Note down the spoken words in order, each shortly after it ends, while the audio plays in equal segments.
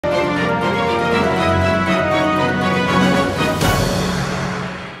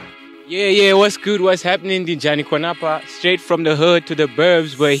Yeah, what's good? What's happening in Jani Kwanapa? Straight from the hood to the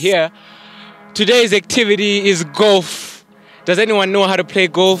burbs, we're here. Today's activity is golf. Does anyone know how to play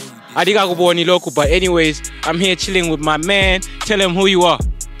golf? I think I'll go local, but anyways, I'm here chilling with my man. Tell him who you are.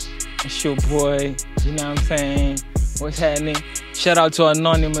 It's your boy, you know what I'm saying? What's happening? Shout out to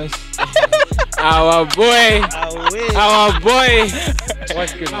Anonymous. Our boy. Our boy.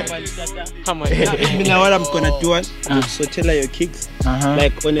 What's good, man? How much? You know what I'm gonna do? So tell her your kicks.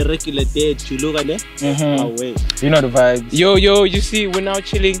 Like on a regular day, Juluka away. You know the vibes. Yo, you see, we're now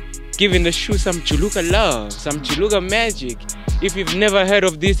chilling, giving the shoe some Juluka love, some Juluka magic. If you've never heard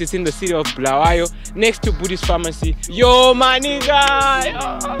of this, it's in the city of Blawayo, next to Buddhist Pharmacy. Yo, my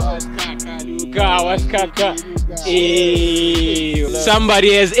nigga! What's kaka? Hey.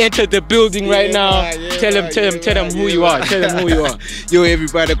 Somebody has entered the building right now. Tell them who you are. Tell them who you are. Yo,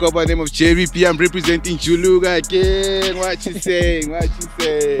 everybody, I go by the name of Jerry P. I'm representing Juluka again. What you saying?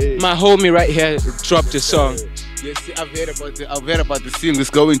 My homie right here dropped a song. Yes, I've heard about the singles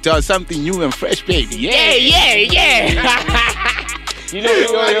going down. Something new and fresh, baby. Yeah. You know,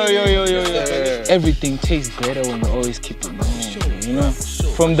 everything tastes better when you always keep it going. You know,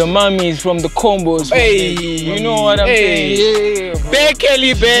 from the mummies, from the combos. Hey, you know what I'm saying?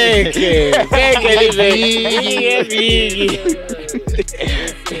 Bekeli.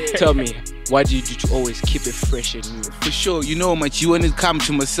 Tell me, what do you do to always keep it fresh and new? For sure, you know, much when it comes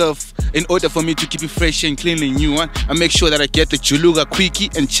to myself, in order for me to keep it fresh and clean and new, I make sure that I get the Juluka quickie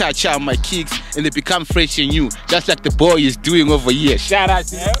and cha-cha on my kicks and they become fresh and new, just like the boy is doing over here. Shout out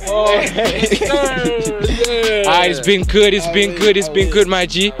to you. It's been good, my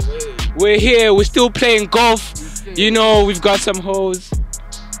G. We're here, we're still playing golf. You know, we've got some hoes.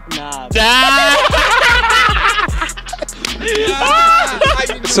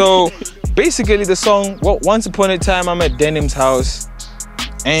 So basically the song, once upon a time I'm at Denim's house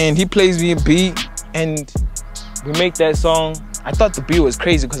and he plays me a beat and we make that song. I thought the beat was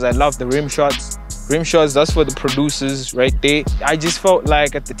crazy because I love the rim shots. Rim shots, that's for the producers right there. I just felt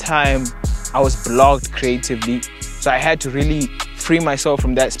like at the time I was blocked creatively, so I had to really free myself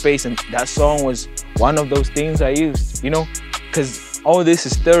from that space, and that song was one of those things I used, you know, because all this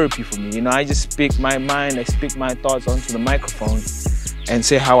is therapy for me. You know, I just speak my mind, I speak my thoughts onto the microphone and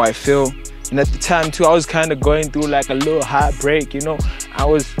say how I feel. And at the time too, I was kind of going through like a little heartbreak, you know. I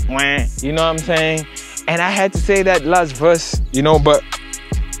was, you know what I'm saying? And I had to say that last verse, you know, but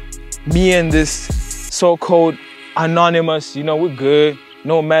me and this so-called Anonymous, you know, we're good.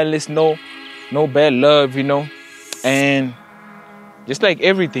 No malice, no bad love, you know. And just like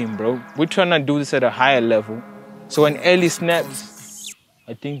everything, bro, we're trying to do this at a higher level. So when Ellie snaps,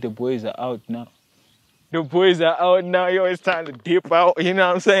 I think the boys are out now. The boys are out now. Yo, it's time to dip out. You know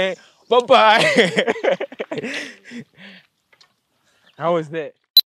what I'm saying? Bye-bye. How was that?